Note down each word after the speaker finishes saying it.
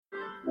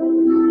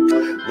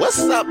What's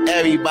up,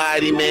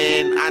 everybody,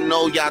 man? I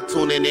know y'all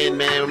tuning in,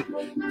 man.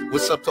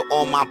 What's up to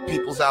all my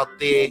peoples out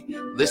there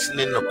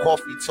listening to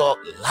Coffee Talk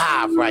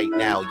live right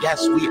now?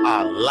 Yes, we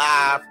are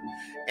live.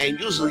 And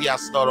usually I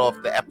start off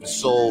the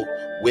episode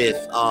with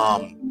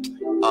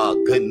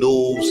good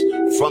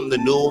news from the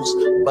news,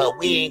 but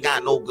we ain't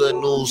got no good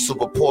news to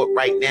report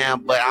right now.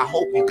 But I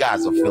hope you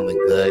guys are feeling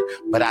good.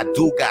 But I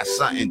do got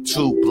something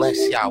to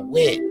bless y'all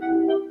with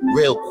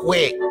real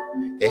quick.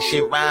 That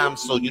shit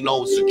rhymes, so you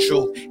know it's the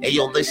truth. Hey,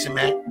 yo, listen,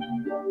 man.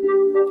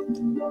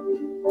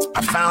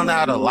 I found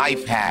out a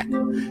life hack,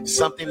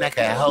 something that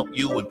can help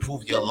you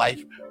improve your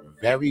life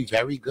very,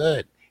 very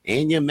good.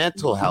 And your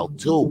mental health,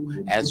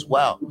 too, as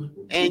well.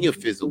 And your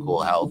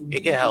physical health.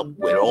 It can help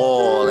with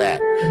all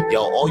that.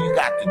 Yo, all you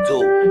got to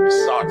do is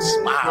start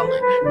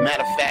smiling.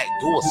 Matter of fact,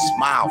 do a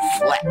smile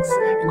flex.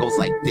 It goes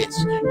like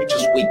this. You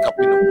just wake up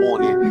in the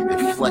morning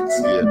and flex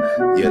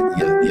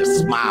your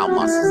smile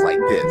muscles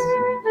like this.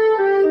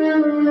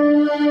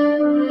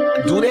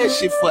 Do that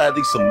shit for at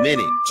least a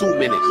minute, 2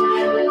 minutes.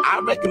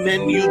 I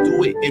recommend you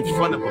do it in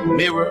front of a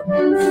mirror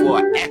for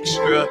an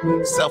extra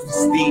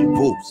self-esteem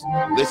boost.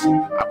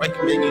 Listen, I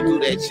recommend you do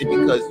that shit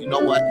because you know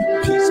what?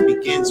 Peace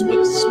begins with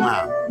a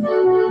smile.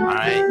 All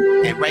right?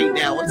 And right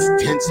now, it's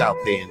tense out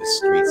there in the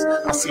streets.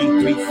 I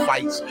seen 3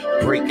 fights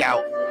break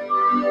out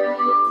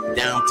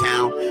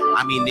downtown.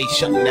 I mean, they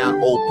shutting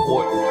down Old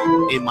Port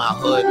in my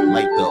hood,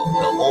 like the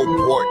Old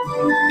Port.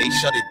 They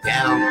shut it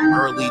down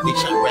early. They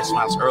shut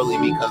restaurants early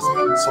because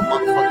some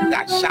motherfucker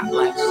got shot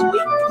last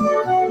week.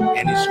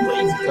 And it's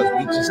crazy because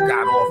we just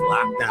got off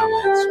lockdown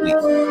last week.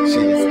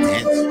 Shit is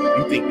tense.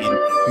 You thinking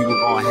people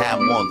gonna have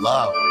more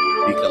love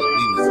because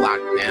we was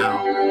locked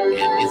down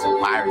and there's a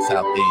virus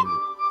out there in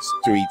the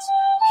streets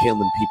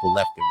killing people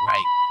left and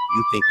right.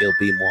 You think there'll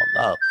be more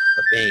love,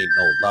 but there ain't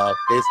no love.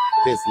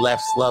 There's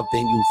less love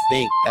than you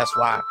think. That's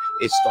why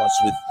it starts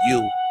with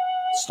you.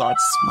 Start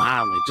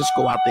smiling. Just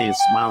go out there and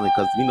smiling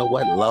because you know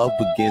what? Love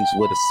begins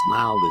with a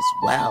smile as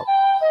well.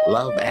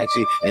 Love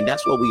actually, and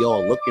that's what we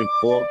all looking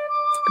for.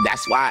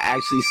 That's why I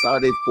actually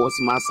started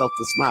forcing myself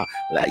to smile.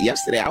 Like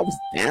yesterday, I was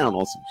down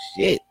on some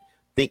shit,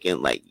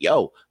 thinking like,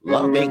 yo,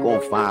 love ain't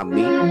gonna find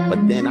me.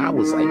 But then I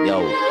was like,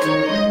 yo,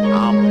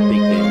 I'm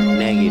thinking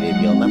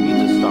negative. Yo, let me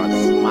just start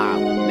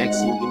smiling. Next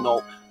thing you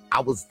know, I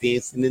was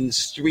dancing in the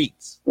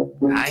streets.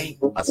 Right?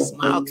 A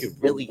smile can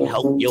really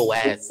help your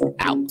ass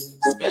out,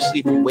 especially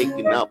if you're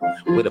waking up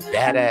with a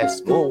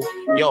badass mood.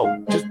 Yo,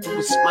 just do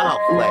a smile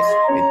flex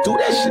and do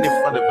that shit in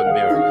front of a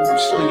mirror. I'm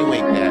sure you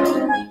ain't that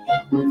ugly.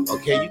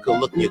 Okay, you can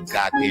look your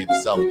goddamn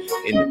self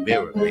in the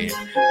mirror, man.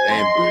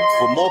 And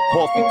for more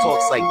coffee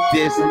talks like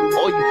this,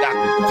 all you got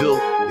to do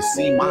is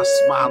see my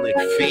smiling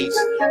face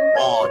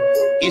on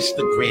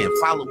Instagram.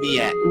 Follow me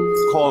at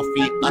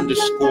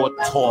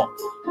coffee_talk.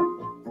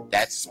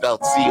 That's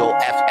spelled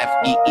COFFEE_TAWLK.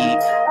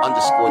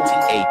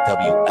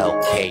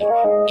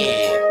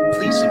 And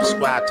please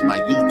subscribe to my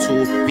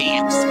YouTube,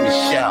 Vance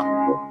Michelle,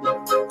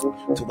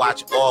 to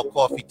watch all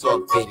Coffee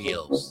Talk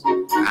videos.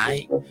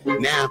 Alright?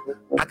 Now,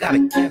 I got a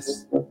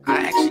guest.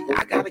 I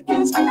got a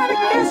guest on Coffee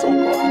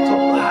Talk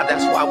Live.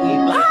 That's why we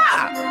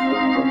live.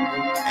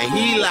 And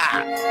he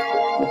live.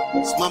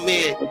 It's my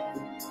man.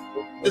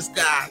 This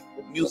guy,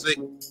 music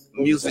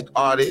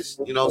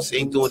artist, you know what I'm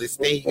saying, doing his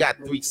thing. He got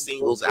 3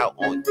 singles out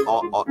on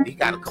he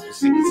got a couple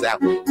singles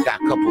out. He got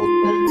a couple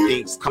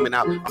things coming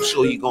out. I'm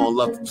sure you're gonna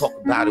love to talk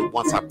about it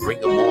once I bring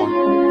him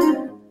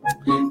on.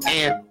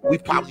 And we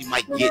probably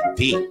might get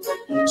deep.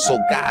 So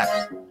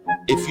guys,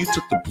 if you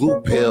took the blue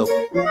pill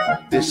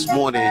this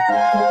morning,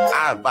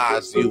 I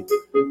advise you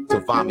to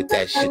vomit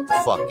that shit the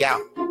fuck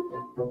out.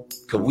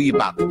 Cause we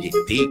about to get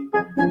deep.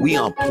 We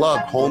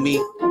unplugged, homie.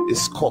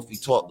 This is Coffee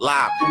Talk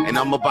Live. And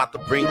I'm about to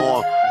bring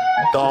on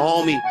the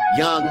homie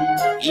Young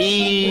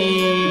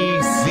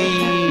Easy.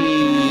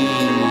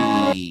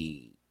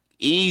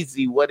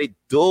 Easy, what it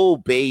do,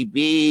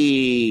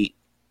 baby?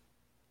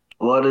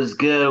 What is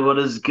good? What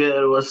is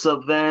good? What's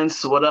up,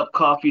 Vance? What up,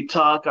 Coffee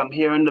Talk? I'm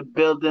here in the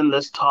building.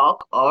 Let's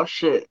talk our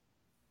shit.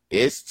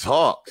 It's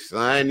talk,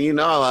 son. You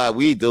know how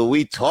we do.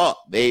 We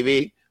talk,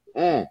 baby.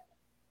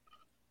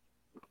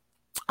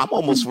 I'm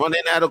almost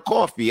running out of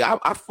coffee. I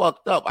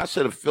fucked up. I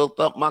should have filled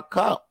up my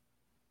cup.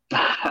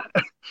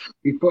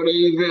 Before they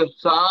even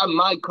saw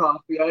my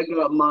coffee, I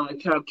got my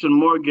Captain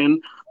Morgan.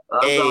 I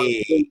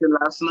was drinking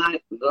last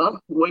night.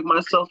 Wake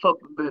myself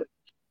up a bit.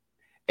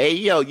 Hey,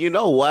 yo, you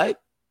know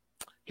what?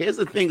 Here's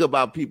the thing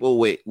about people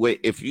with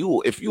if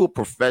you a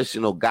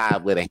professional guy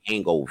with a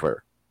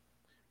hangover,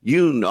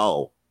 you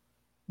know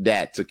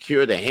that to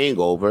cure the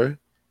hangover,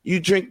 you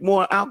drink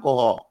more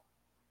alcohol.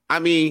 I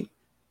mean,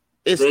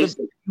 you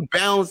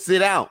balance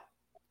it out.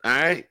 All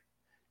right.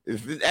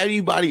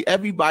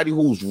 Everybody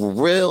who's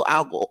real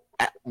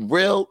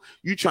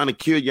you trying to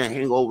cure your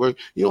hangover,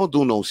 you don't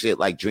do no shit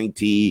like drink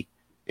tea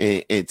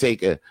and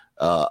take a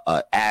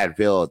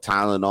Advil or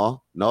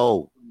Tylenol.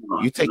 No,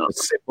 you take a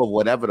sip of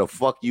whatever the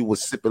fuck you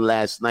was sipping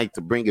last night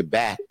to bring it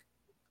back.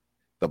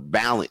 The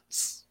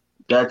balance.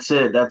 That's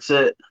it.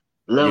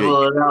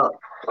 Level it out.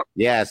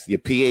 Yes, your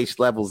pH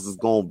levels is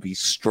gonna be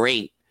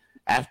straight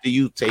after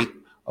you take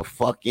a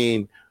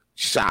fucking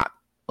shot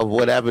of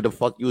whatever the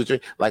fuck you was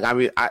drinking. Like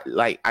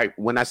I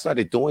when I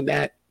started doing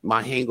that,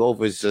 my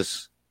hangovers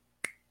just.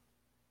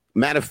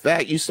 Matter of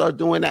fact, you start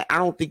doing that, I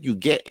don't think you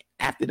get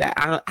after that.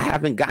 I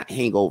haven't got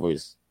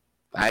hangovers.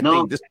 I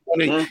think this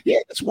morning,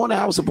 this morning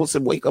I was supposed to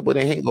wake up with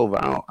a hangover.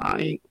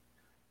 I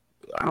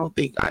don't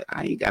think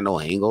I ain't got no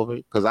hangover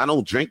because I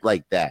don't drink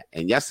like that.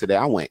 And yesterday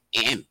I went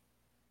in.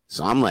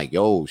 So I'm like,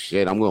 yo,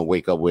 shit, I'm gonna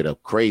wake up with a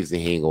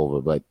crazy hangover,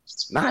 but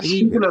not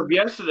even. Speaking of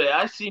yesterday,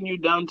 I seen you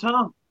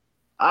downtown.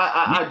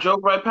 I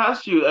drove right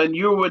past you and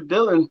you were with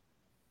Dylan.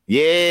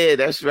 Yeah,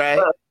 that's right.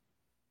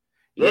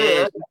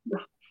 Yeah.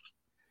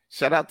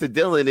 Shout out to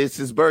Dylan. It's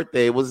his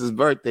birthday. It was his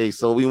birthday.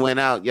 So we went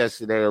out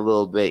yesterday a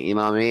little bit, you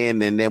know what I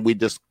mean? And then we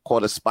just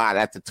caught a spot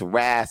at the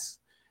terrace.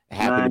 It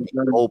happened to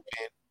be open.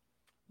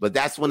 But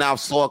that's when I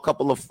saw a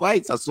couple of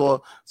fights. I saw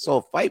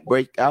a fight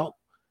break out.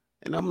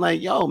 And I'm like,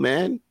 yo,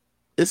 man,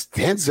 it's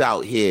tense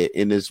out here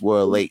in this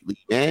world lately,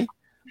 man.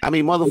 I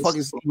mean,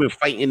 motherfuckers even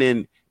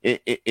fighting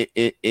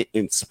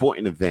in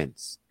sporting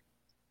events.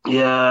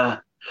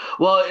 Yeah.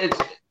 Well,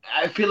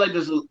 I feel like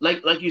there's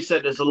like you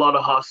said, there's a lot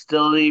of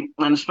hostility,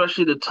 and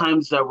especially the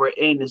times that we're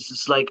in. It's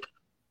just like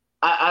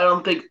I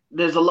don't think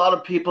there's a lot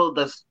of people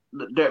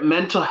their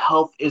mental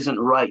health isn't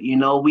right. You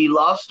know, we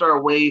lost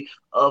our way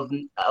of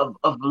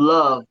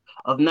love,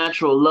 of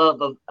natural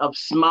love, of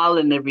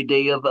smiling every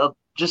day, of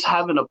just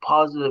having a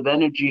positive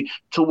energy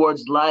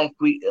towards life.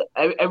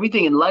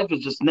 Everything in life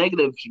is just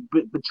negative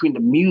between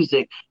the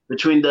music,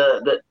 between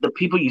the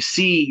people you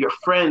see, your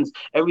friends,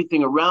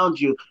 everything around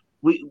you.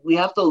 We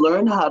have to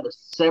learn how to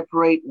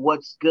separate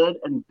what's good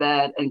and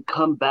bad and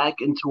come back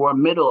into our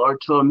middle or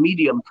to a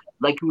medium,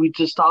 like we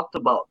just talked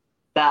about.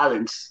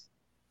 Balance.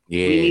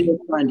 Yeah. We need to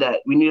find that.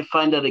 We need to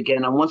find that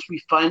again. And once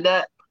we find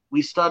that,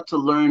 we start to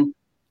learn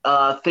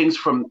things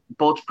from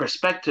both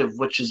perspective,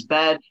 which is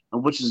bad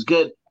and which is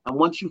good. And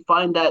once you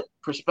find that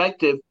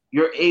perspective,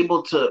 you're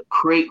able to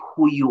create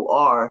who you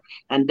are.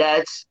 And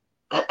that's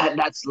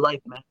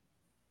life, man.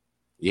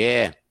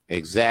 Yeah.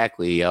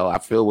 Exactly, yo. I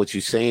feel what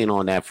you're saying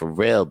on that for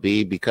real,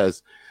 B,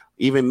 because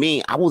even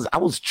me, I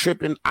was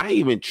tripping. I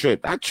even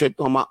tripped. I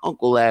tripped on my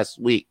uncle last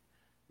week.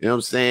 You know what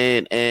I'm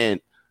saying? And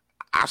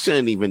I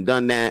shouldn't even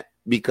done that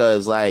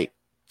because, like,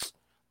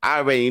 I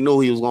already knew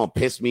he was going to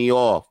piss me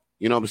off.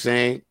 You know what I'm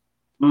saying?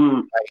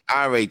 Like,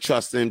 I already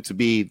trust him to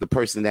be the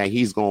person that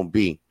he's going to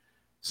be.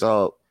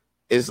 So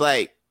it's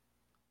like,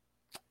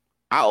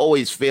 I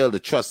always fail to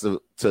trust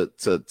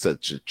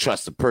to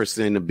trust a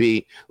person to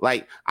be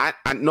like I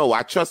know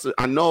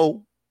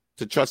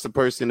to trust a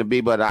person to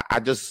be, but I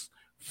just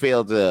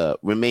fail to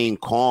remain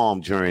calm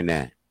during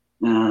that.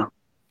 Yeah,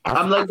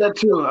 I'm like that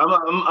too.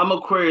 I'm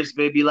Aquarius,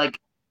 baby. Like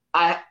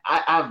I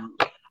have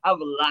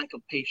a lack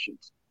of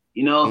patience.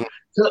 You know,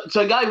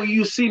 so a guy when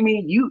you see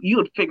me, you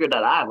would figure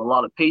that I have a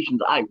lot of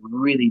patience. I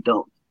really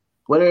don't.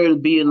 Whether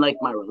it be in like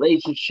my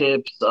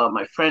relationships,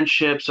 my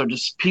friendships, or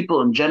just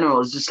people in general,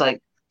 it's just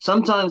like.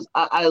 Sometimes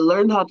I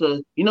learned how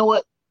to, you know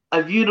what?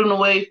 I viewed in a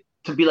way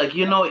to be like,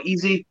 you know,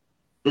 easy.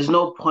 There's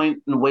no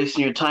point in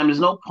wasting your time. There's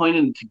no point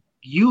in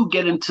you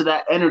get into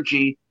that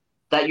energy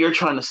that you're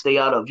trying to stay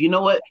out of. You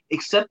know what?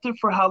 Accept it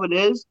for how it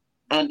is,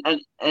 and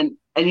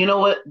you know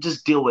what?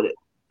 Just deal with it.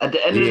 At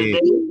the end of the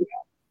day,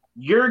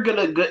 you're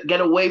gonna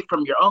get away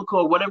from your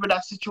uncle or whatever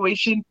that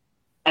situation,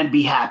 and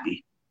be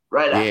happy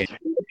after.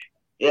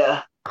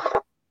 Yeah.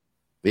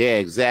 Yeah,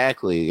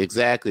 exactly.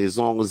 As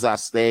long as I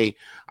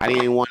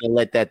didn't want to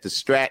let that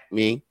distract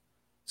me.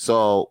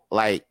 So,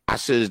 like, I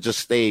should have just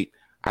stayed.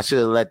 I should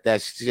have let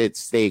that shit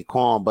stay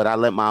calm, but I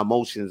let my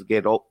emotions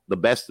get the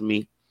best of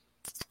me.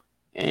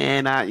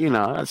 And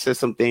I said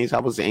some things. I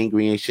was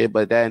angry and shit,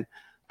 but then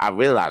I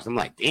realized, I'm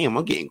like, damn,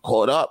 I'm getting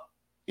caught up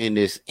in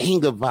this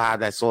anger vibe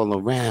that's all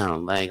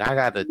around. Like, I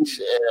gotta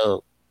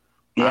chill.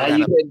 Yeah,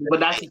 but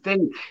that's the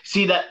thing.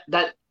 See that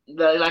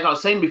like I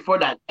was saying before,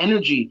 that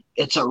energy,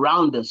 it's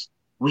around us.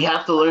 We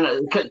have to learn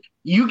it because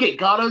you get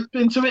caught up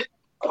into it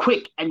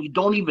quick and you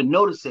don't even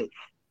notice it.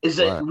 Is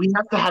that we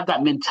have to have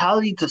that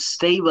mentality to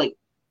stay like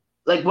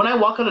when I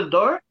walk out the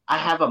door, I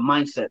have a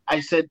mindset. I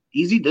said,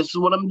 easy, this is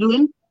what I'm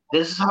doing.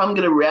 This is how I'm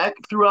going to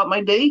react throughout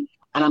my day.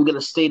 And I'm going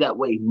to stay that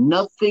way.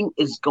 Nothing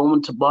is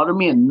going to bother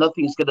me and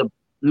nothing is going to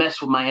mess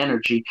with my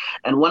energy.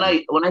 And when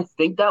I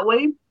think that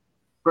way,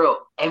 bro,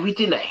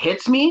 everything that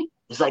hits me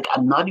is like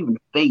I'm not even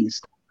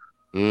phased.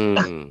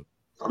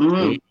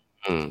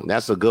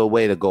 That's a good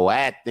way to go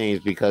at things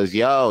because,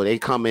 yo, they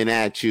coming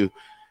at you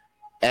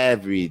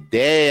every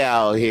day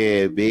out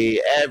here, B.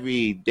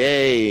 Every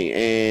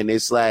day. And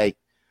it's like,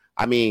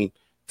 I mean,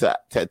 to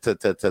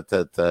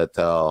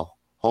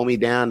hold me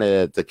down,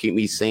 to keep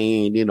me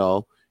sane, you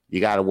know,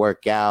 you got to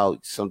work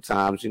out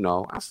sometimes, you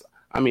know.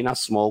 I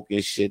smoke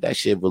and shit. That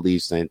shit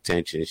relieves the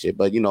tension and shit.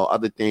 But, you know,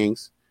 other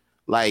things,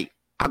 like,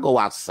 I go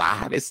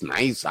outside. It's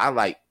nice. I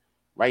like,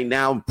 right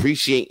now,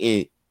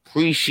 appreciating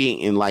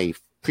life.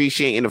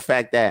 Appreciating the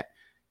fact that,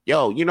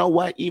 yo, you know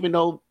what? Even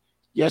though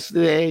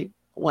yesterday I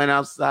went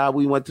outside,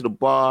 we went to the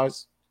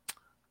bars.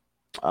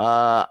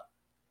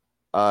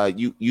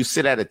 You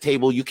sit at a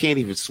table, you can't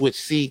even switch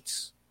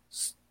seats.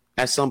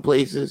 at some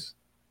places.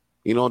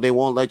 You know, they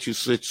won't let you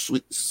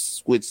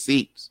switch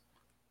seats.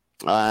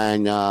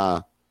 And,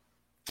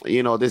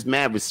 you know, there's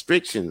mad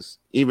restrictions,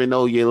 even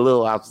though you're a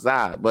little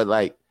outside. But,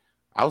 like,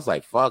 I was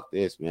like, fuck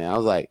this, man. I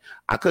was like,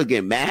 I could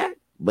get mad,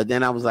 but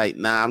then I was like,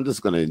 nah, I'm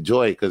just going to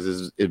enjoy it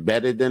because it's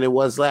better than it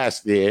was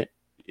last year.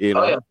 You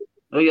know?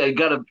 Oh, yeah. You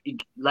got to,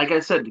 like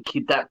I said, to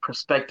keep that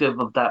perspective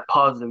of that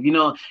positive, you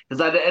know, because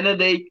at the end of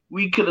the day,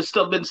 we could have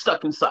still been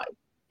stuck inside.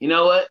 You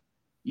know what?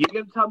 You're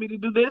going to tell me to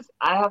do this.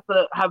 I have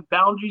to have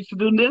boundaries to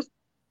do this.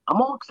 I'm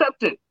going to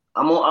accept it.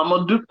 I'm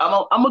gonna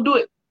do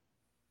it.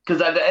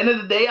 Because at the end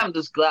of the day, I'm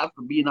just glad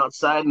for being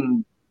outside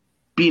and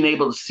being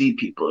able to see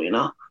people, you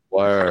know?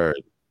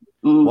 Word.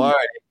 Word.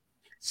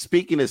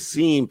 Speaking of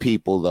seeing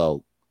people,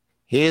 though,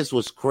 here's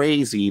what's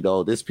crazy,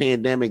 though. This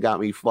pandemic got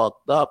me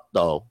fucked up,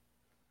 though.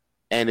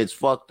 And it's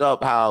fucked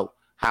up how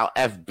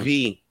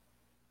FB,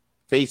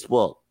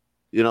 Facebook,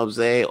 you know what I'm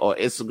saying, or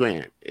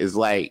Instagram is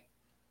like,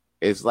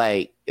 it's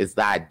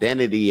the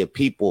identity of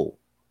people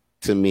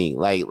to me.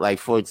 Like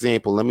for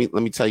example, let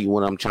me tell you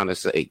what I'm trying to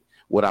say.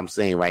 What I'm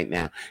saying right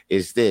now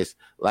is this.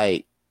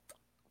 Like,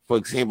 for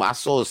example, I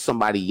saw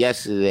somebody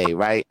yesterday,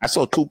 right? I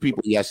saw two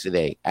people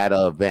yesterday at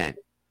an event,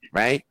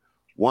 right?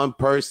 When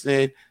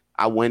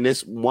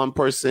this one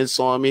person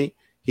saw me,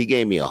 he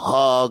gave me a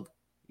hug,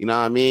 you know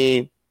what I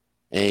mean?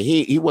 And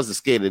he wasn't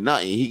scared of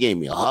nothing. He gave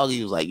me a hug.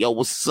 He was like, yo,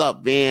 what's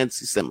up, Vance?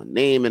 He said my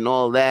name and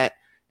all that.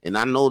 And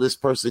I know this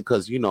person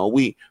because, you know,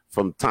 we,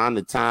 from time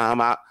to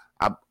time,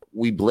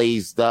 we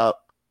blazed up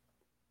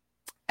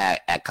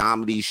at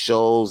comedy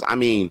shows. I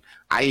mean,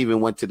 I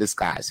even went to this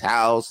guy's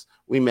house.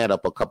 We met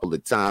up a couple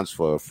of times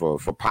for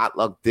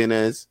potluck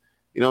dinners.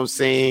 You know what I'm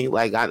saying?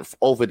 Like,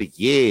 over the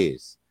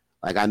years,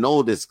 like, I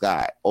know this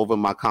guy over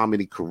my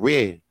comedy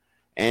career,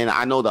 and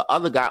I know the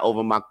other guy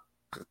over my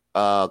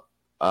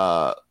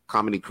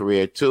comedy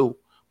career too,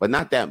 but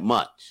not that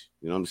much.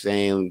 You know what I'm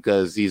saying?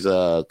 Because he's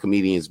a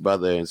comedian's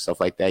brother and stuff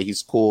like that.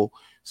 He's cool,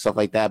 stuff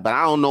like that. But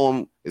I don't know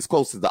him as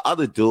close as the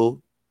other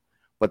dude.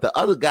 But the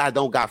other guy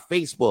don't got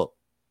Facebook.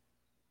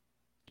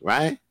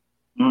 Right?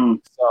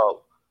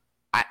 So,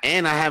 I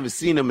haven't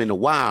seen him in a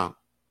while.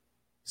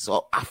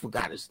 So, I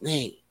forgot his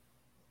name.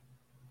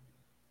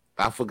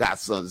 I forgot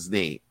son's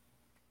name.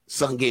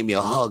 Son gave me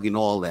a hug and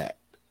all that.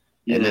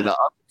 Yeah. And then the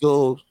other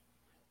dude,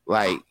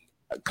 like,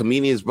 a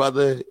comedian's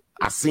brother,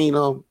 I seen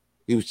him.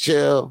 He was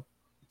chill.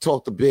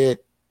 Talked a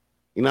bit.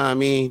 You know what I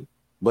mean?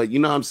 But you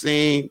know what I'm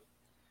saying?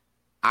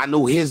 I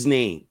knew his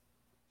name.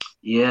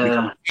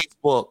 Yeah.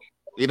 Facebook.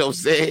 You know what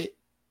I'm saying?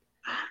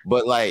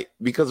 But, like,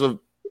 because of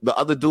the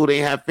other dude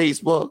ain't have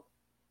Facebook,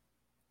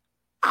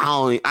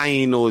 I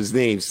ain't know his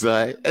name,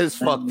 son. It's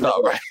fucked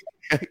up,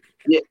 right?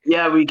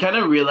 Yeah, we kind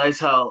of realize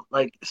how,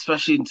 like,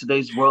 especially in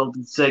today's world,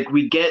 it's like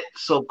we get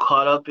so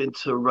caught up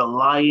into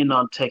relying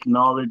on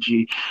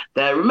technology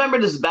that,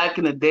 remember this back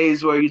in the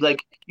days where you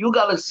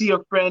gotta see a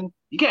friend,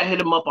 you can't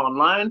hit him up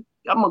online.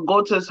 I'm gonna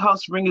go to his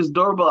house, ring his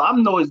doorbell. I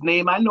know his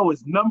name, I know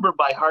his number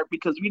by heart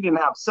because we didn't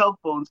have cell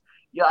phones.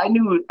 Yeah, I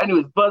knew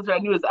his buzzer, I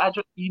knew his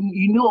address. You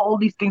knew all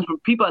these things from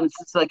people, and it's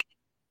just like,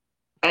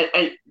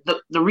 and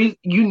the reason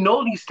you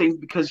know these things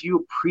because you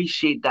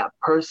appreciate that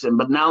person.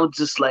 But now it's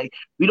just like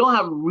we don't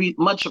have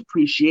much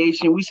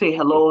appreciation. We say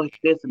hello,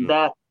 this and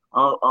that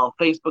on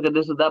Facebook and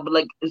this and that, but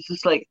like it's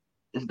just like,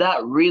 is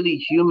that really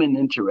human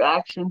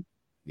interaction?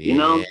 Yeah. You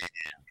know,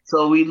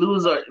 so we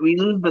lose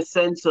the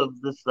sense of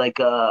this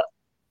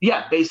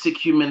basic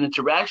human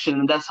interaction,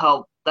 and that's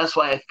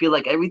why I feel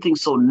like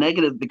everything's so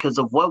negative because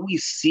of what we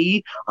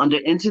see on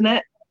the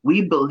internet.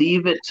 We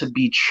believe it to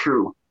be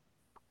true.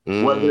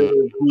 Whether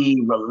it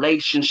be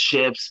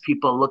relationships,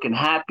 people looking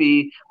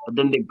happy, but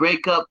then they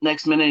break up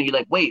next minute and you're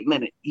like, wait a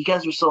minute, you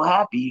guys were so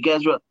happy.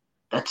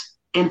 That's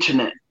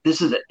internet.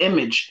 This is an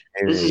image.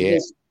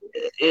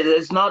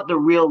 It's not the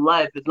real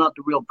life. It's not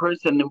the real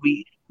person. And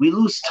we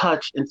lose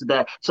touch into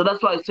that. So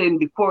that's why I was saying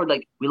before,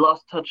 like, we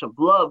lost touch of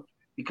love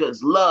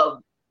because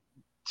love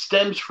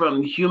stems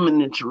from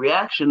human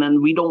interaction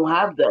and we don't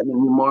have that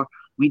anymore.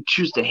 We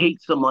choose to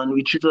hate someone.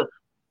 We choose to,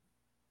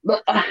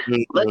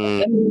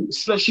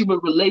 especially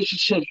with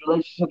relationships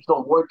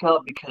don't work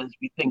out because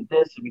we think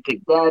this and we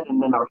think that,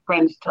 and then our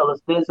friends tell us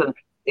this, and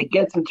it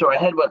gets into our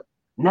head. But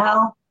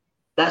now,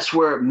 that's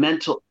where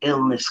mental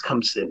illness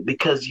comes in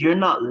because you're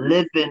not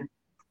living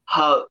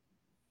how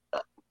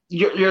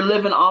you're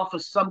living off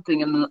of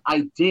something and an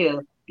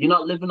idea. You're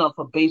not living off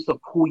a base of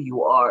who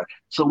you are.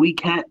 So we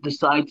can't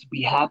decide to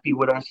be happy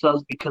with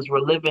ourselves because we're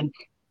living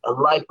a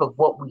life of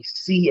what we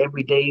see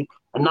every day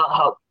and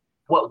not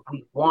what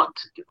we want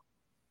to do.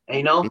 And,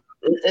 you know,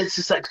 it's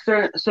just like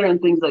certain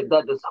things like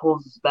that just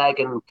holds us back.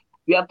 And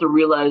we have to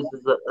realize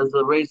as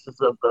a race, as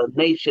a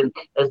nation,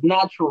 as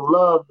natural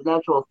love,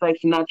 natural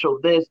affection, natural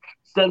this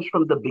stems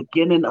from the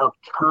beginning of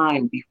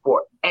time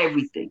before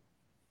everything.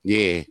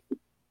 Yeah.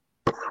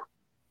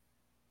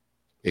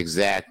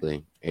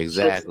 Exactly. It's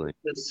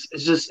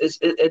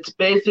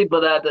basic,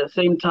 but at the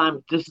same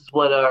time, this is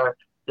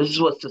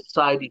what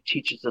society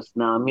teaches us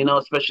now. You know,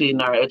 especially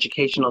in our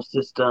educational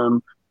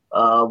system,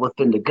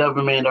 within the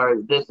government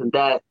or this and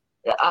that.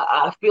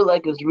 I feel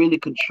like it's really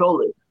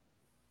controlling,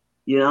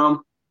 you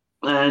know.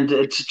 And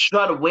to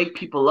try to wake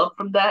people up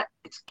from that,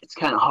 it's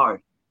kind of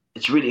hard.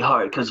 It's really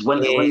hard because Yeah,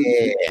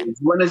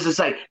 when it's just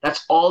like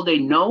that's all they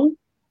know,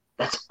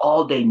 that's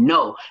all they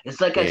know.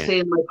 It's like I yeah, say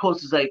in my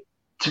post, it's like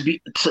to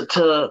be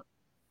to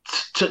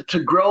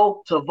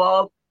grow, to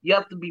evolve, you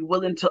have to be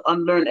willing to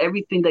unlearn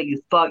everything that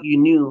you thought you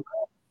knew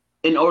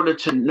in order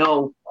to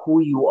know who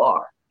you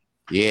are.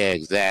 yeah,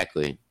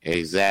 exactly,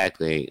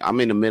 exactly. I'm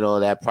in the middle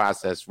of that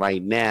process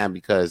right now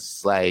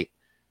because like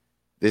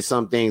there's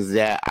some things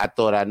that I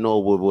thought I know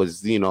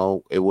was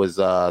it was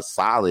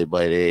solid,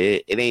 but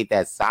it ain't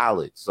that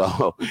solid.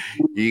 So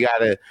you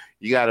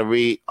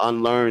gotta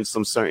unlearn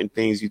some certain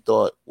things you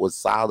thought was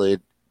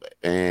solid,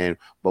 but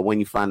when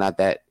you find out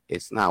that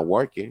it's not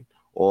working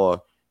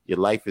or your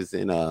life is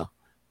in a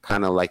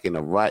kind of like in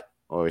a rut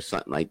or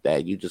something like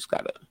that, you just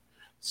gotta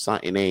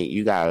something ain't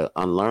you gotta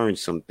unlearn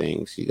some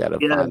things. You gotta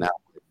Yeah. find out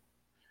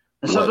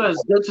And what sometimes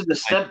it's good to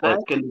just step what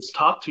back and just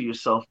talk to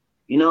yourself.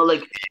 You know,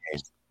 like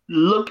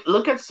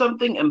look at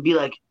something and be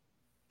like,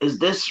 is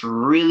this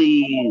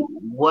really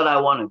what I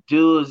want to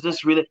do? Is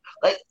this really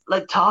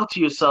like talk to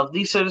yourself?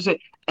 These sort of things,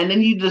 and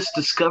then you just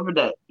discover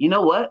that you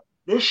know what,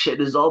 this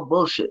shit is all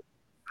bullshit.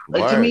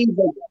 Like to word. me,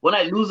 like, when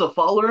I lose a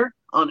follower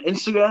on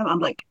Instagram, I'm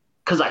like,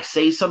 because I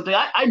say something,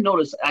 I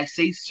notice I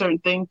say certain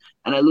things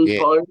and I lose Yeah,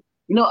 followers.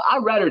 You know,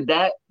 I'd rather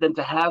that than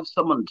to have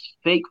someone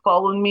fake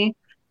following me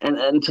and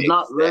to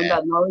not learn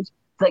that exactly. knowledge.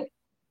 It's like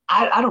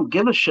I don't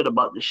give a shit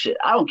about this shit.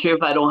 I don't care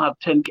if I don't have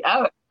 10K.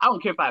 I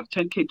don't care if I have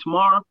 10K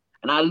tomorrow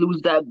and I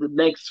lose that the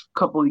next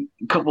couple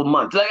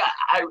months. Like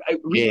I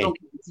really Yeah, don't.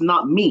 It's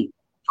not me.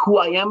 Who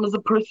I am as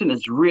a person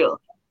is real.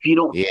 If you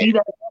don't yeah. see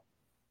that,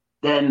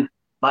 then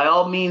by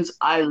all means,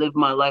 I live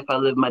my life, I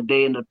live my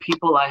day, and the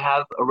people I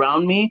have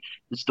around me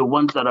is the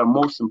ones that are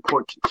most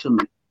important to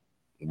me.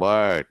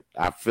 Word.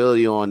 I feel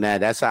you on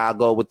that. That's how I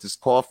go with this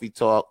coffee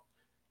talk.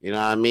 You know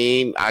what I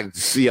mean? I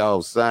see,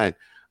 oh, son,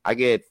 I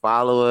get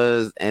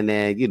followers and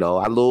then,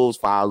 I lose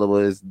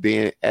followers.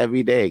 Then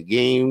every day,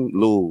 game,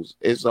 lose.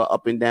 It's an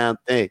up and down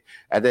thing.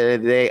 At the end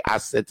of the day, I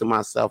said to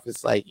myself,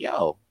 it's like,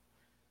 yo,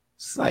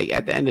 it's like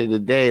at the end of the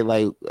day,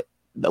 like,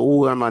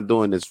 who am I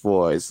doing this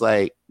for? It's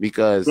like,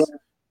 Yeah, because,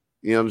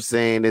 you know what I'm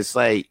saying? It's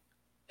like,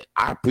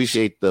 I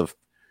appreciate the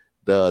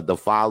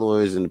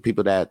followers and the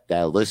people that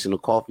listen to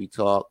Coffee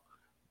Talk.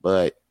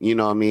 But you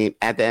know what I mean?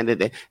 At the end of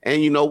the day,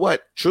 and you know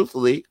what?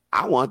 Truthfully,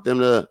 I want them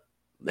to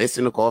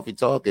listen to Coffee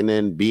Talk and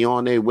then be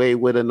on their way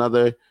with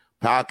another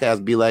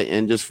podcast, be like,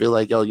 and just feel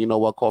like, yo, you know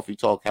what? Coffee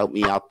Talk helped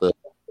me out the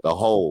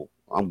hole.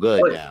 I'm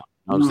good now. You know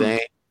what I'm mm, saying?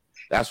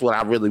 That's what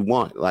I really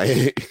want. Like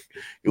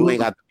you ain't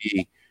mm. got to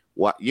be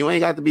you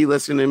ain't got to be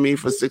listening to me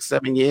for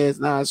 6-7 years.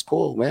 Nah, it's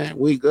cool, man.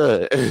 We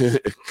good.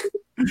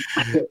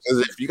 Because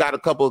if you got a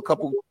couple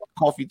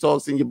coffee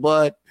talks in your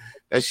butt,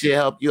 that shit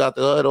helped you out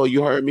the hood, or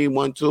you heard me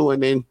 1, 2,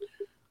 and then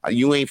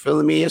you ain't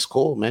feeling me, it's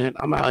cool, man.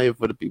 I'm out here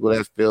for the people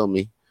that feel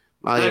me.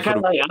 I'm out And I here for kind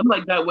of the like I'm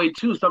like that way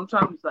too.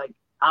 Sometimes like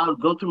I'll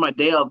go through my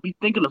day, I'll be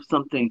thinking of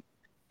something,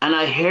 and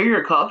I hear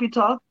your coffee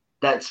talk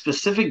that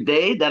specific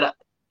day that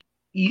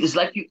it's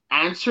like you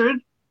answered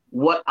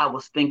what I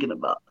was thinking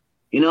about.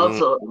 You know, mm,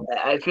 so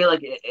I feel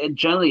like it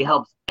generally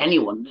helps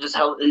anyone. It just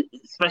help,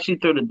 especially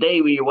through the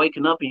day when you're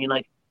waking up and you're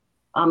like,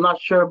 I'm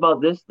not sure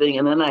about this thing,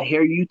 and then I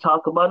hear you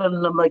talk about it,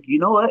 and I'm like, you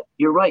know what?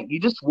 You're right. You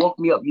just woke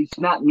me up. You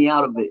snapped me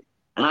out of it,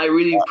 and I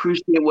really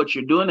appreciate what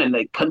you're doing, and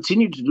like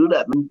continue to do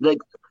that. Like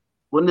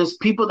when there's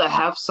people that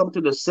have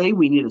something to say,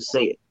 we need to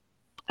say it,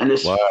 and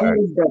there's word.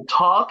 fools that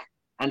talk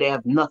and they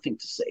have nothing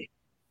to say.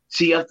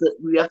 So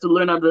we have to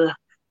learn how to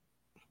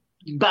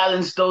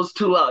balance those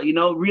two out. You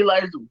know,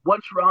 realize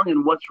what's wrong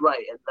and what's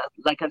right. And that,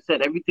 like I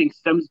said, everything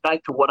stems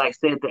back to what I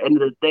say at the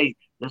end of the day.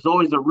 There's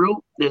always a root.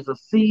 There's a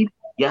seed.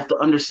 You have to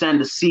understand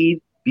the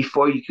seed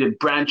before you could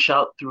branch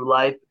out through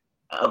life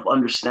of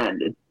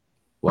understanding.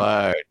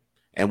 Word.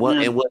 And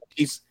Yeah.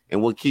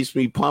 what keeps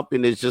me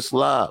pumping is just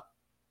love.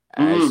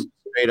 Mm. It's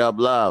straight up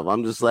love.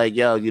 I'm just like,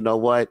 yo, you know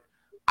what?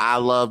 I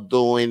love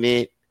doing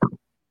it.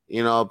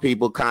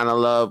 People kind of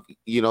love,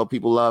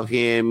 people love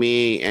hearing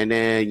me. And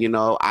then,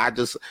 I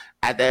just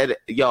at that,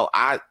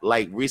 I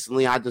like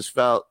recently I just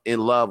felt in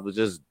love with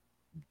just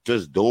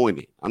doing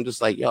it. I'm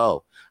just like,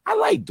 yo, I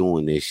like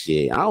doing this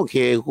shit. I don't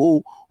care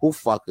who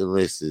fucking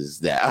listens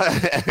that.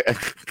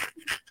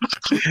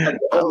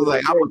 I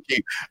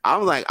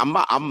was like,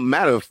 I'm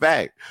matter of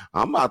fact,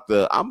 I'm about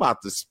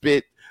to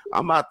spit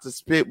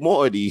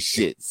more of these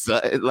shits.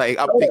 So, like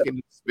I'm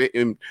picking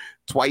spitting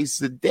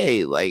twice a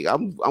day. Like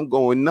I'm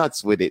going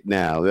nuts with it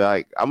now.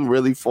 Like I'm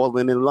really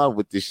falling in love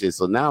with this shit.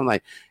 So now I'm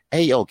like,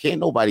 hey yo, can't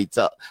nobody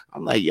tell.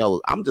 I'm like, yo,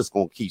 I'm just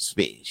gonna keep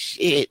spitting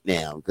shit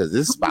now because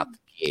it's about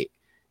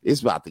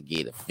to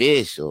get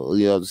official.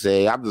 You know what I'm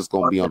saying? I'm just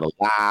gonna be on the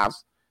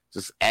lives,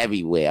 just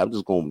everywhere. I'm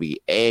just gonna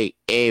be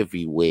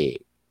everywhere.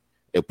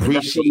 And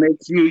that's what Appreciate.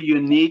 makes you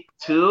unique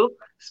too,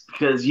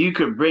 because you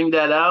could bring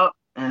that out,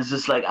 and it's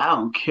just like I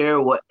don't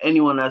care what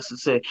anyone has to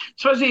say,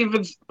 especially if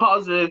it's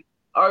positive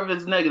or if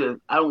it's negative.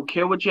 I don't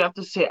care what you have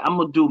to say. I'm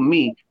gonna do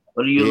me,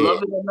 whether you Yeah,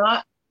 love it or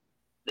not.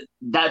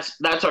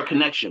 that's our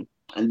connection,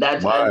 and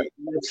that's Right.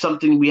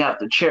 something we have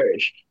to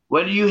cherish.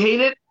 Whether you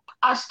hate it,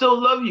 I still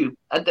love you.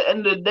 At the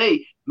end of the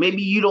day,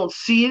 maybe you don't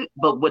see it,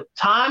 but with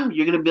time,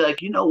 you're gonna be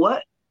like, you know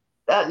what,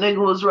 that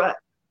nigga was right.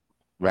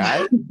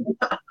 Right.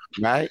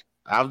 Right.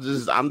 I'm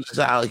just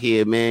out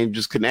here, man.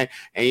 Just connect.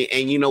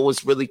 And you know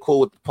what's really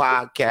cool with the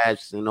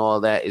podcast and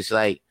all that? It's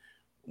like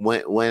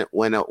when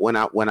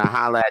I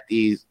holler at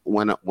these,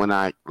 when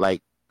I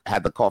like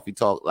had the coffee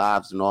talk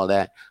lives and all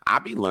that, I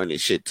be learning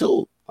shit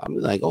too. I'm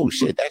like, oh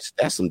shit,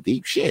 that's some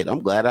deep shit.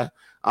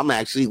 I'm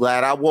actually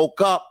glad I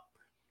woke up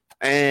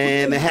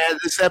and had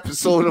this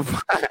episode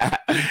of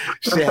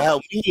should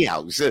help me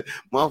out. Should,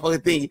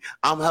 motherfucker think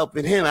I'm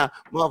helping him out.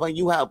 Motherfucker,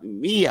 you helping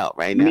me out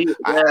right now.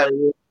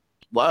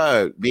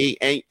 Word, B.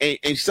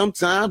 And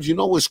sometimes, you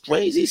know what's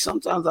crazy?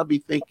 Sometimes I be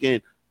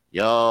thinking,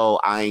 yo,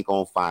 I ain't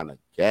gonna find a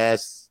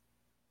guest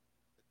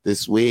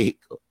this week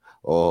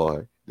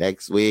or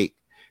next week.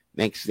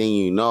 Next thing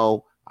you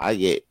know, I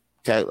get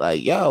text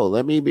like, yo,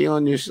 let me be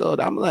on your show.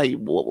 I'm like,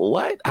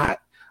 what?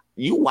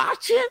 You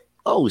watching?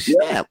 Oh,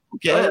 snap.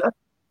 Okay.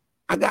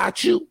 I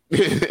got you.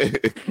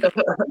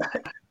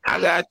 I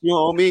got you,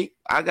 homie.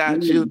 I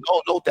got you.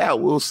 No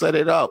doubt. We'll set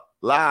it up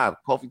live.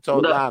 Coffee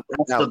Talk Live.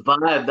 That's the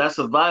vibe. That's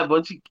the vibe.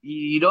 Once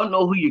you don't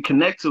know who you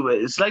connect to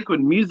it. It's like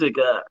with music.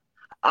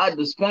 I had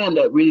this fan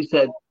that really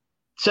said,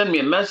 send me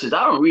a message.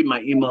 I don't read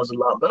my emails a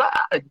lot, but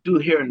I do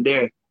here and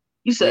there.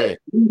 He said,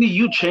 maybe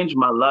you changed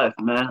my life,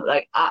 man.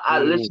 Like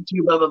I listen to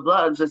you, blah, blah,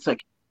 blah. It's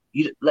like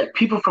like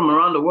people from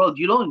around the world,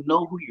 you don't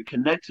know who you're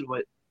connected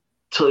with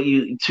till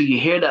you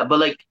hear that. But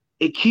like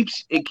it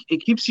keeps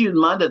you in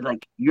mind that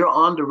like you're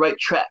on the right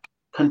track.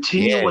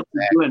 Continue what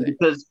you're doing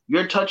because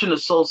you're touching a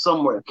soul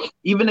somewhere.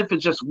 Even if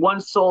it's just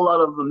one soul out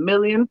of a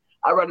million,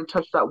 I'd rather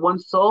touch that one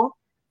soul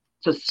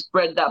to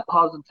spread that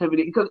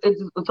positivity because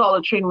it's all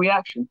a chain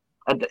reaction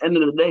at the end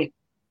of the day.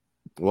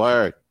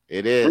 Word.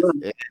 It is.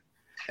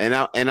 And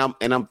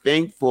I'm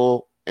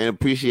thankful and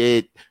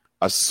appreciate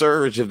a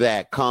surge of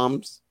that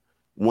comes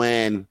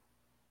when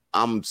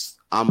I'm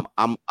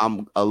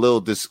a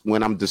little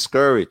when I'm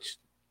discouraged.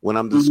 When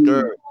I'm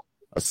discouraged,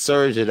 a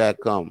surge of that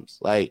comes.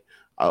 Like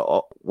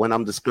when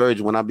I'm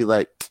discouraged, when I be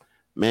like,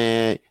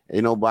 man,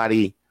 ain't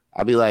nobody.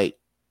 I be like,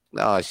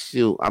 oh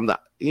shoot, I'm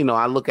not. You know,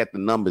 I look at the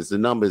numbers. The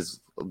numbers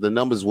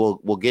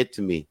will get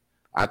to me.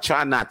 I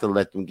try not to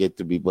let them get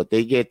to me, but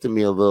they get to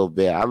me a little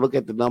bit. I look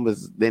at the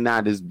numbers; they're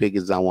not as big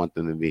as I want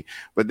them to be.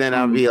 But then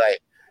I'll be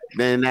like,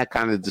 then that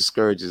kind of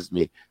discourages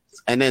me.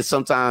 And then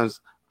sometimes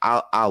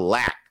I'll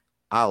lack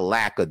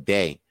a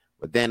day.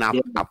 But then I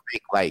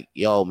think like,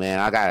 yo, man,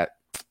 I got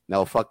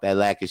no fuck that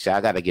lacking shit.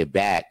 I got to get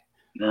back.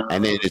 No.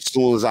 And then as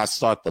soon as I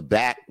start the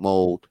back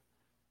mode,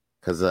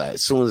 because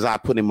as soon as I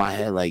put in my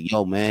head like,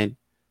 yo, man,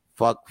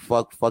 fuck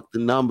the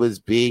numbers,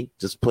 B,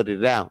 just put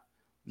it out.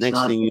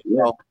 Next thing you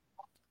know,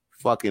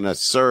 fucking a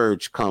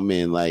surge come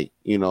in, like,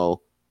 you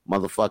know,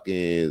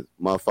 motherfuckers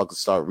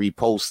start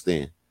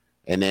reposting,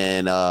 and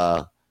then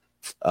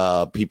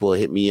people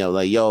hit me up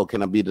like, yo,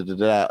 can I be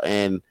da?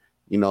 And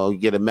you know, you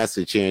get a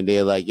message here and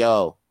they're like,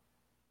 yo,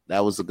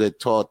 that was a good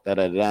talk, da.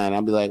 And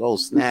I'll be like, oh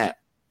snap.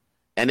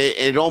 And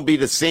it don't be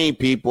the same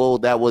people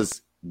that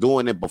was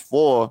doing it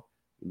before.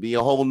 It'd be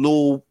a whole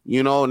new,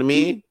 you know what I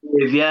mean?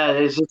 Yeah,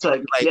 it's just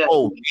like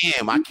oh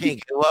damn, I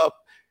can't give up.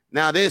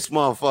 Now this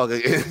motherfucker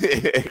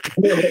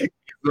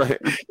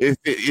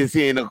is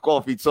here in a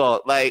coffee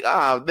talk. Like,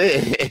 oh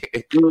man.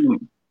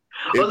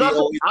 Well,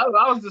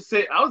 I was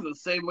the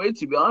same way,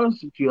 to be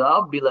honest with you.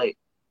 I'll be like,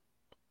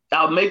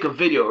 I'll make a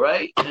video,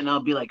 right? And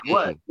I'll be like,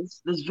 what?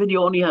 This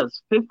video only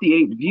has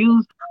 58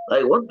 views?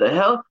 Like, what the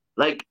hell?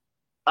 Like,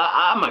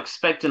 I'm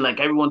expecting like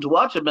everyone to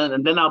watch it, man.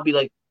 And then I'll be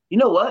like, you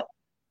know what?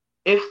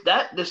 If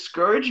that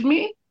discouraged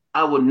me,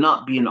 I would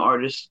not be an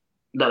artist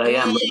that I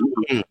am.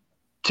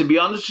 To be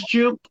honest with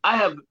you, I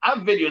have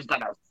videos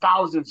that have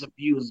thousands of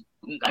views,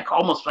 like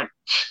almost like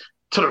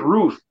to the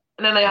roof.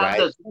 And then I have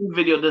this one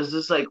video that's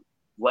just like,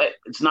 what?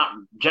 It's not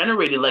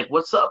generated. Like,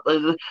 what's up?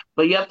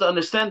 But you have to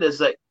understand this,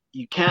 like,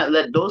 you can't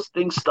let those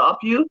things stop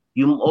you.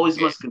 You always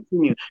must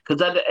continue.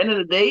 Because at the end of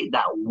the day,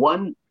 that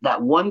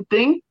one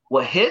thing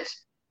will hit,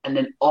 and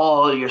then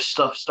all your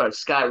stuff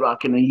starts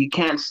skyrocketing, and you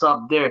can't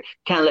stop there.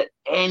 Can't let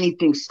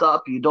anything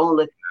stop you. Don't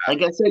let,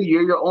 like I said,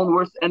 you're your own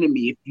worst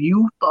enemy. If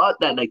you thought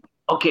that, like,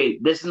 okay,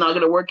 this is not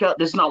gonna work out,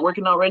 this is not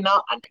working out right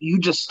now, you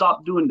just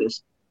stop doing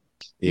this.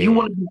 Yeah. You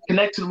want to be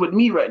connected with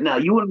me right now.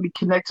 You want to be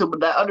connected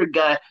with that other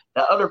guy,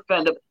 that other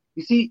fan.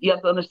 You see, you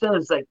have to understand,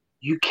 it's like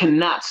you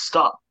cannot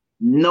stop.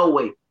 No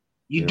way.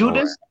 You do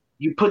this,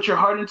 you put your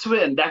heart into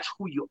it, and that's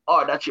who you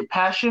are. That's your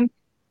passion.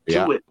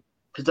 Do it.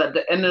 Because at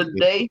the end of the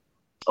day,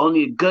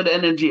 only a good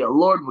energy, a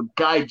Lord would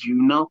guide you,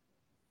 you know?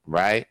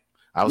 Right.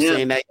 I was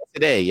saying that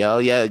yesterday, yo.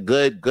 Yeah,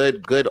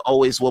 good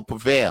always will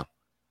prevail.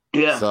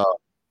 Yeah. So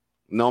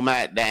no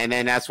matter that, and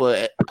then that's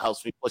what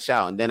helps me push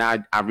out. And then I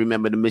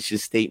remember the mission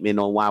statement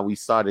on why we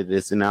started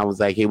this, and I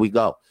was like, here we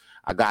go.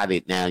 I got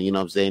it now. You know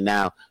what I'm saying?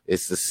 Now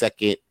it's the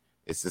second.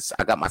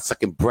 I got my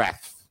second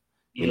breath.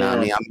 You know what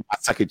I mean? I'm my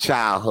second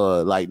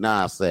childhood, like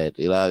Nas said.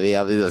 You know what I mean?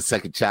 I'm in a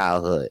second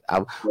childhood.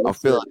 I'm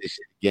feeling this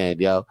shit again,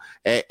 yo.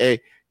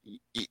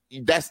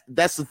 That's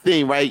the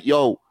thing, right?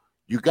 Yo,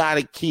 you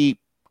gotta keep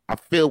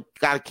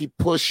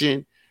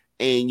pushing.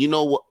 And you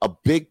know what? A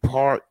big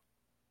part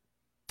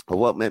of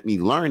what made me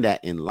learn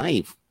that in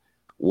life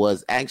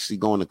was actually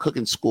going to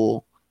cooking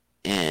school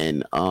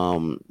and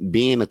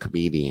being a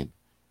comedian,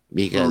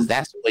 because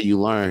that's where you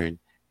learn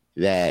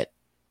that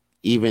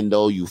even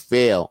though you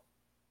fail,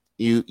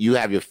 you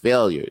have your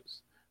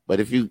failures,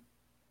 but if you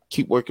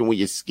keep working with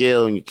your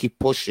skill and you keep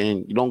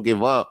pushing, you don't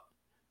give up,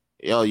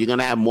 you're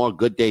gonna have more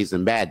good days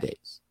than bad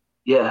days.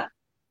 Yeah,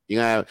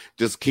 you're gonna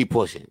just keep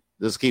pushing.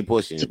 Just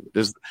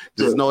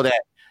know that.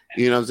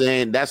 You know what I'm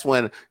saying? That's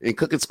when in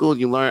cooking school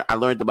I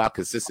learned about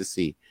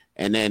consistency.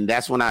 And then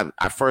that's when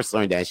I first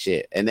learned that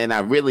shit. And then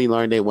I really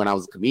learned it when I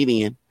was a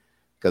comedian,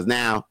 because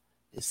now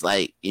it's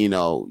like,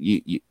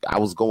 I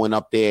was going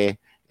up there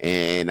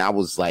and I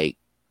was like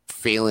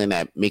failing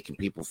at making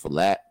people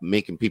laugh.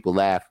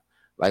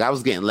 Like I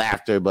was getting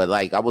laughter, but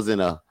like I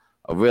wasn't a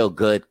real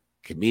good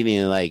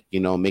comedian, like,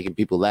 making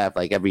people laugh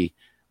like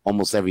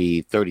almost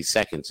every 30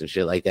 seconds and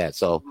shit like that.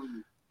 So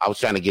I was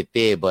trying to get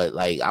there, but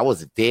like I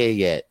wasn't there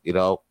yet,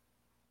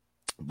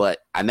 But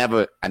I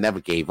never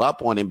gave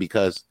up on him,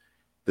 because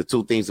the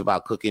two things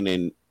about cooking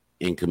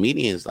and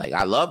comedians, like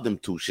I love them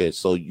two shit.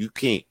 So you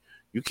can't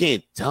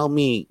tell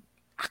me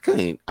I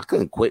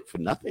couldn't quit for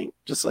nothing.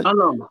 Just like, I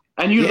know.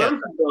 And you learn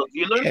from those.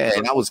 You learn from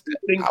and I was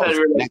things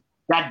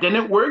that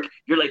didn't work.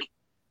 You're like,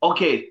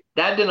 okay,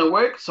 that didn't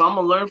work, so I'm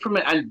gonna learn from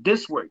it, and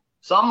this worked.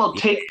 So I'm gonna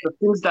take the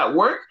things that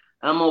work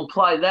and I'm gonna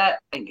apply that,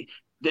 and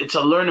it's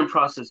a learning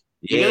process.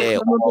 You're gonna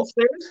come up the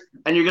stairs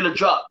and you're gonna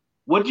drop.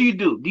 What do?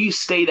 Do you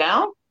stay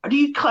down? Or do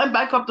you climb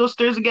back up those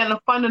stairs again and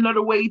find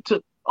another way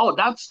to,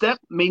 that step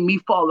made me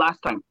fall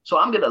last time, so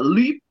I'm going to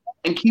leap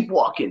and keep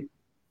walking?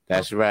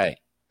 That's right.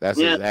 That's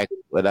exactly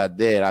what I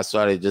did. I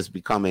started just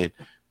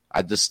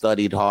I just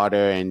studied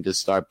harder and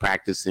just started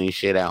practicing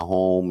shit at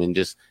home and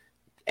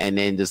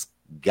then just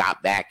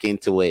got back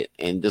into it.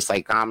 And just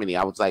like comedy,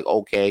 I was like,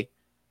 okay,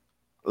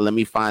 let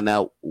me find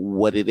out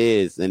what it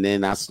is. And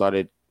then I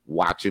started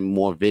watching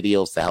more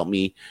videos to help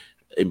me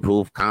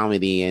improve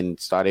comedy and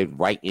started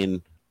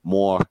writing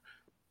more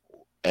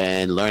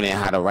and learning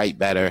how to write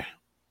better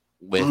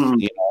with,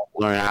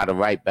 learning how to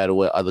write better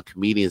with other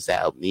comedians that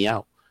helped me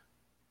out.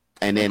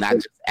 And then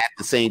at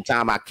the same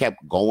time, I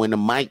kept going to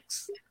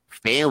mics,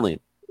 failing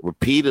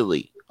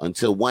repeatedly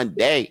until one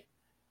day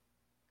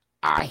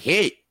I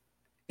hit,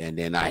 and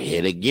then I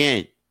hit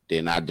again.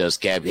 Then I just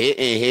kept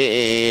hitting,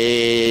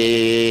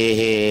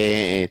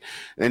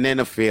 and then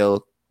a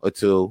fail or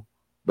two,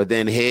 but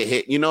then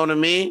hit. You know what I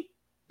mean?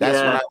 That's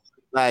when I was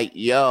like,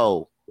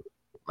 yo,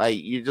 like,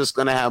 you're just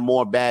going to have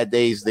more bad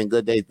days than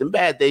good days. The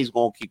bad days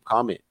going to keep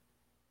coming.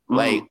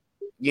 Like,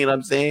 you know what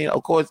I'm saying?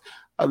 Of course,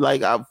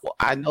 like,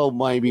 I know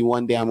maybe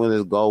one day I'm going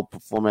to go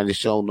perform at a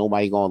show.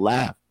 Nobody going to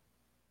laugh.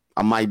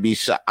 I might be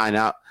shocked. I'm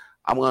going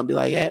to be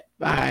like, all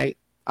right.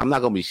 I'm not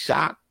going to be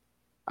shocked.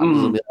 I'm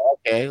just going to be like,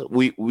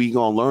 okay, we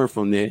going to learn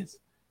from this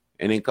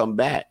and then come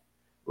back.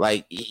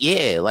 Like,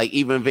 like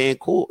even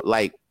Vancouver,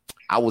 like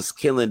I was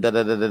killing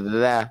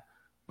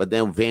but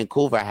then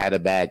Vancouver had a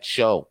bad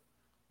show.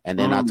 And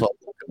then I told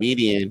the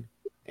comedian,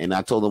 and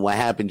I told him what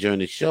happened during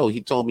the show. He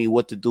told me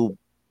what to do,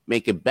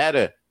 make it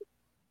better.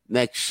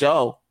 Next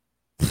show,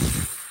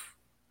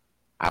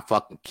 I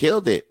fucking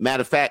killed it.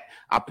 Matter of fact,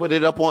 I put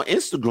it up on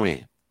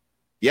Instagram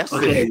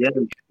yesterday.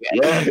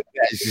 That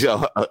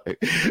show,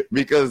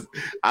 because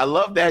I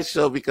love that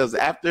show, because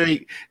after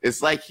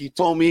it's like he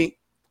told me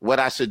what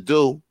I should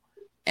do,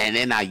 and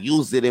then I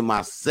used it in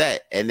my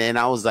set, and then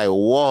I was like,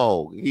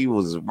 whoa, he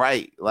was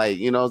right. Like,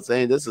 you know what I'm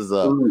saying? This was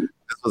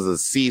a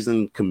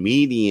seasoned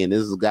comedian.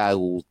 This is a guy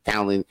whose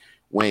talent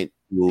went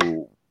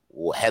to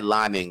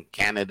headline in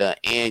Canada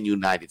and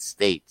United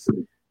States.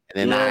 And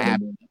then I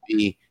happened to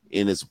be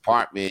in his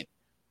apartment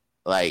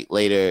like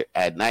later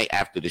at night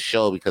after the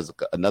show, because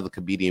another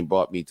comedian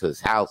brought me to his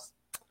house.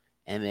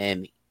 And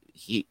then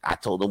I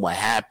told him what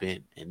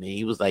happened. And then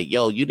he was like,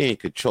 yo, you didn't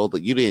control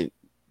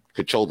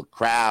the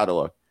crowd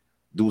or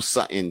do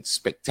something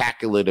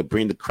spectacular to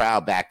bring the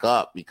crowd back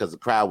up, because the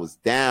crowd was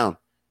down.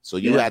 So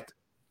you got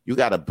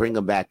to bring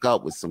them back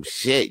up with some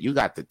shit. You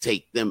got to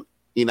take them,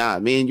 you know what I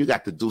mean? You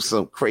got to do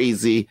some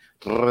crazy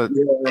and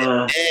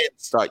then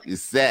start your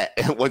set.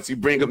 And once you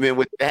bring them in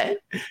with that,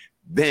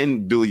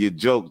 then do your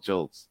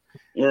jokes.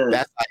 Yeah.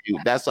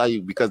 That's how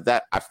you, because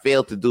I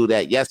failed to do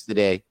that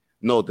yesterday.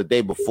 No, the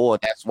day before.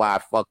 That's why I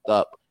fucked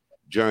up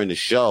during the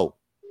show,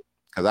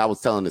 because I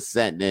was telling the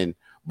set then,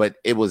 but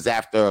it was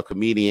after a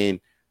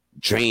comedian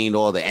drained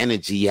all the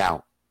energy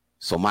out.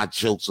 So my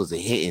jokes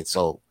wasn't hitting.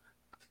 So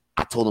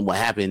I told him what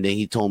happened. Then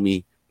he told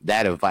me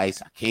that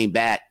advice. I came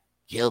back,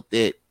 killed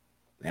it.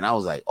 And I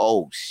was like,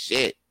 oh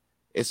shit.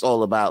 It's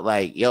all about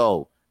like,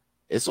 yo,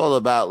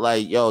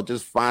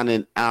 just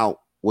finding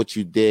out what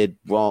you did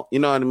wrong. You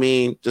know what I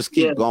mean? Just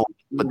keep going.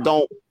 But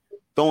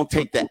don't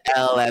take the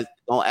L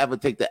don't ever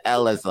take the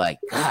L as like,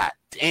 God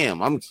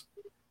damn,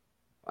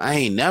 I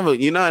ain't never,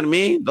 you know what I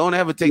mean? Don't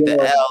ever take the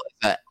L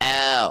as an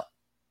L.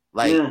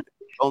 Like,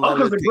 Don't Oh, let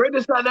because it the take.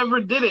 greatest that ever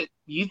did it.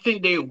 You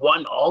think they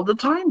won all the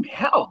time?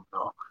 Hell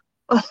no.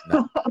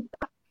 Nah.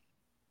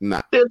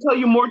 Nah. They'll tell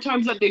you more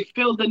times that they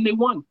failed than they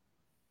won.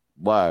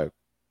 Word.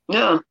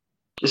 Yeah.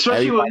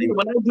 Especially with me,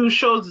 Everybody. when I do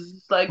shows,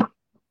 it's like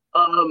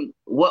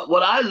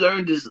what I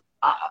learned is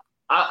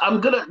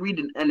I'm good at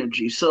reading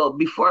energy. So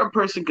before a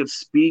person could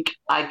speak,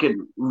 I could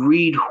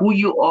read who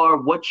you are,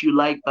 what you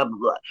like, blah blah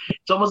blah.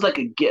 It's almost like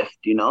a gift,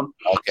 you know.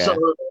 Okay.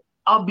 So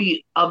I'll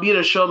be at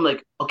a show. I'm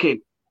like, okay,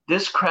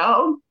 this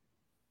crowd,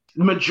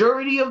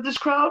 majority of this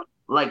crowd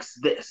likes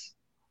this,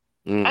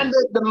 and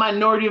the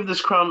minority of this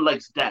crowd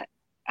likes that,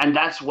 and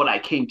that's what I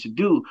came to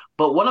do.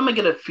 But what am I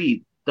gonna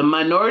feed? The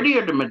minority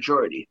or the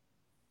majority?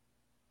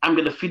 I'm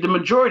gonna feed the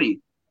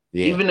majority.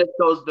 Yeah. Even if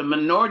the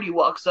minority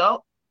walks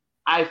out,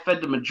 I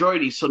fed the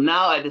majority. So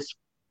now I just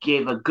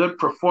gave a good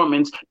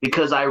performance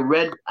because I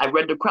read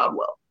the crowd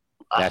well.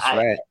 That's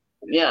right.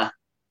 Yeah.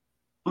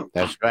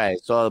 That's right.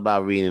 It's all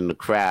about reading the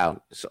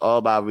crowd. It's all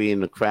about reading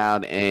the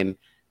crowd, and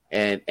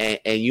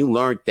you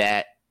learned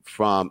that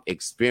from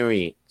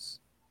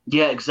experience.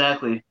 Yeah,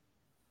 exactly.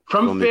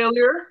 From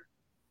failure,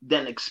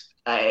 then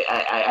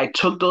I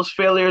took those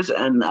failures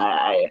and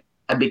I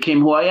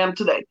became who I am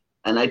today.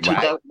 And I took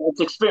that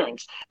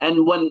experience.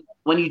 And when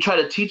you try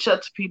to teach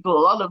that to people,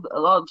 a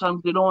lot of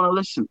times they don't want to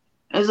listen.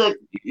 And it's like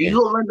you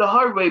don't learn the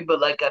hard way,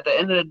 but like at the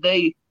end of the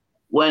day,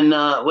 when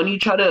you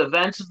try to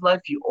advance in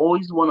life, you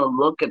always want to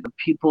look at the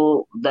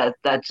people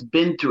that's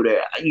been through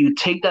there. You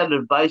take that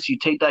advice, you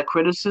take that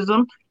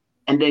criticism,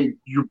 and then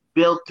you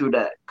build through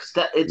that.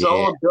 Because it's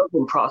all a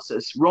building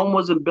process. Rome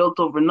wasn't built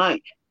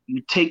overnight.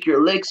 You take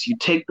your licks, you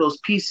take those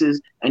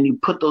pieces, and you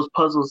put those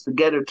puzzles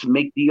together to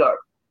make the art.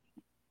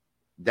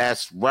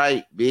 That's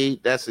right, B.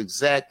 That's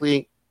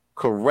exactly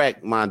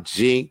correct, my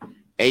G.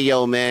 Hey,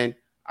 yo, man,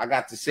 I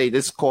got to say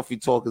this coffee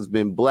talk has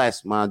been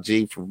blessed, my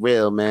G, for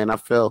real, man. I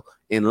feel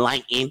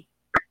enlightened,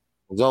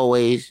 as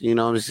always, you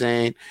know what I'm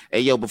saying? Hey,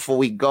 yo, before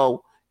we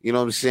go, you know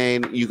what I'm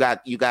saying? You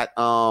got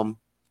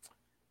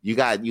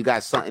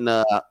something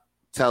to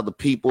tell the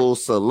people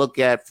to look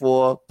at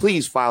for.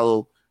 Please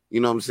follow, you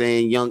know what I'm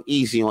saying, Young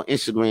Easy on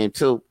Instagram,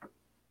 too.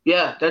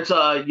 Yeah, that's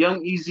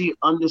Young Easy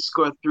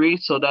 _3.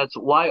 So that's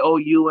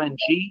YOUNGEZ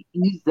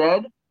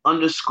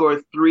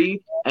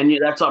 _3, and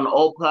that's on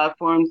all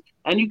platforms.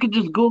 And you can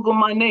just Google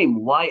my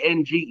name,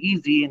 YNG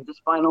Easy, and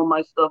just find all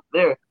my stuff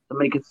there to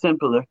make it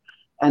simpler.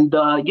 And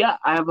I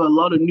have a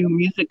lot of new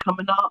music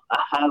coming out.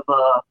 I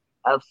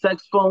have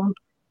Sex Phone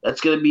that's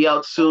gonna be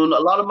out soon. A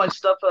lot of my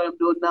stuff that I'm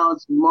doing now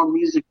is more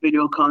music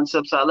video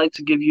concepts. I like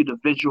to give you the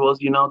visuals,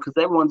 you know, because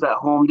everyone's at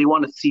home. They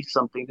want to see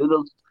something.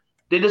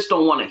 They just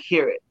don't want to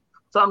hear it.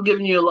 So I'm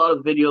giving you a lot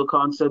of video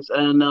concepts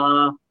and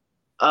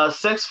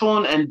Sex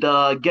Phone and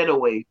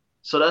Getaway.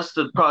 So that's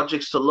the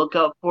projects to look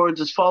out for.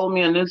 Just follow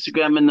me on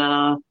Instagram and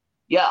I'll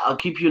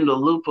keep you in the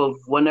loop of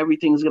when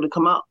everything's gonna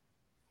come out.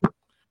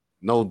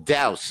 No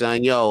doubt,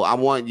 son.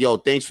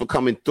 Thanks for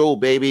coming through,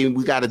 baby.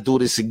 We got to do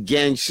this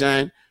again,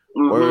 son.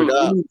 Word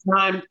up.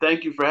 Anytime.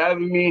 Thank you for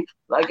having me.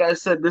 Like I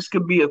said, this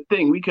could be a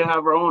thing. We could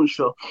have our own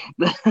show.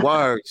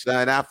 Word,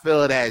 son. I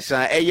feel that,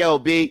 son. Hey, yo,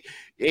 B.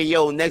 Hey,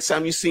 yo, next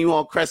time you see me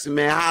on Crescent,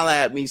 man, holla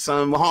at me,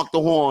 son. Honk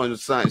the horn or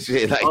something,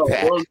 shit like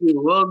that.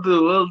 Will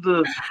do.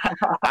 All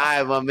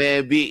right, my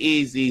man. Be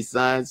easy,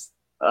 sons.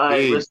 All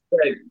right,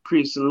 respect,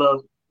 peace, and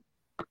love.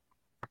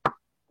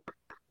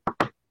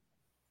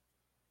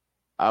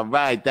 All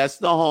right, that's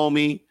the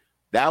homie.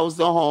 That was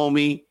the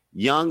homie,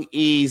 Young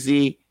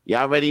Easy. You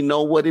already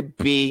know what it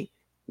be.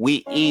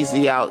 We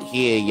easy out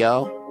here,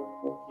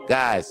 yo.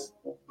 Guys,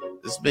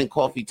 this has been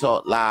Coffee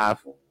Talk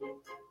Live.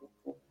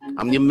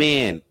 I'm your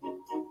man.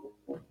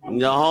 I'm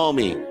your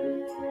homie,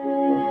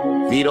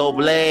 Vito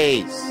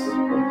Blaze.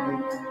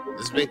 This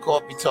has been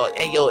Coffee Talk.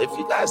 Hey, yo, if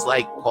you guys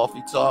like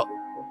Coffee Talk,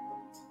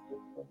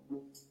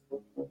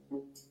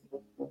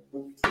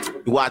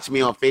 you watch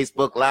me on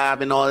Facebook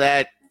Live and all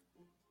that.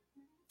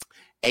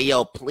 Hey,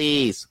 yo,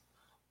 please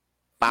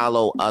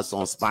follow us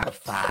on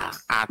Spotify,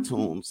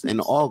 iTunes, and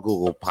all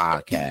Google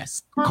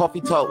Podcasts.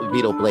 Coffee Talk with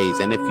Vito Blaze.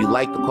 And if you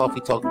like the Coffee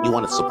Talk, you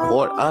want to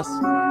support us,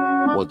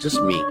 well,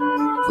 just me,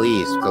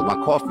 please, because my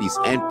coffee's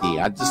empty.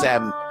 I just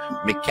have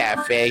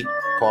McCafe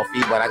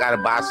coffee, but I got to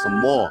buy some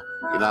more.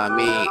 You know what I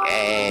mean?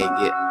 And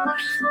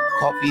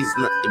coffee's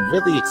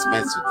really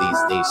expensive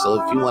these days.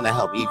 So if you want to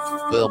help me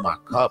fill my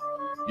cup,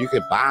 you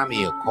can buy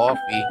me a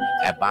coffee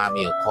at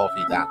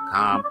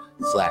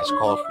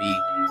buymeacoffee.com/coffee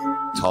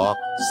talk,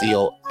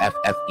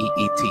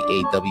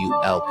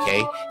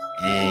 COFFEETAWLK,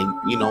 and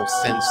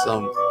send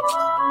some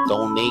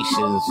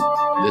donations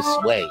this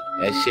way.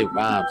 That shit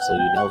rhymes, so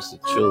you know it's the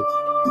truth.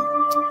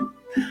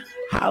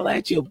 Holla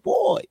at your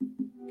boy.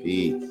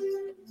 Peace.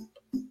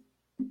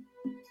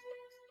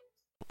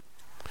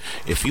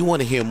 If you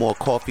want to hear more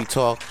Coffee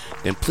Talk,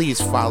 then please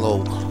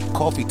follow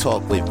Coffee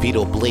Talk with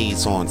Vito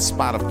Blaze on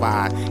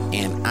Spotify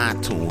and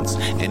iTunes.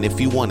 And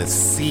if you want to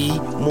see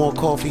more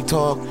Coffee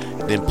Talk,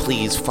 then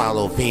please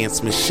follow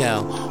Vance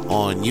Michelle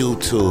on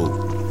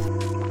YouTube.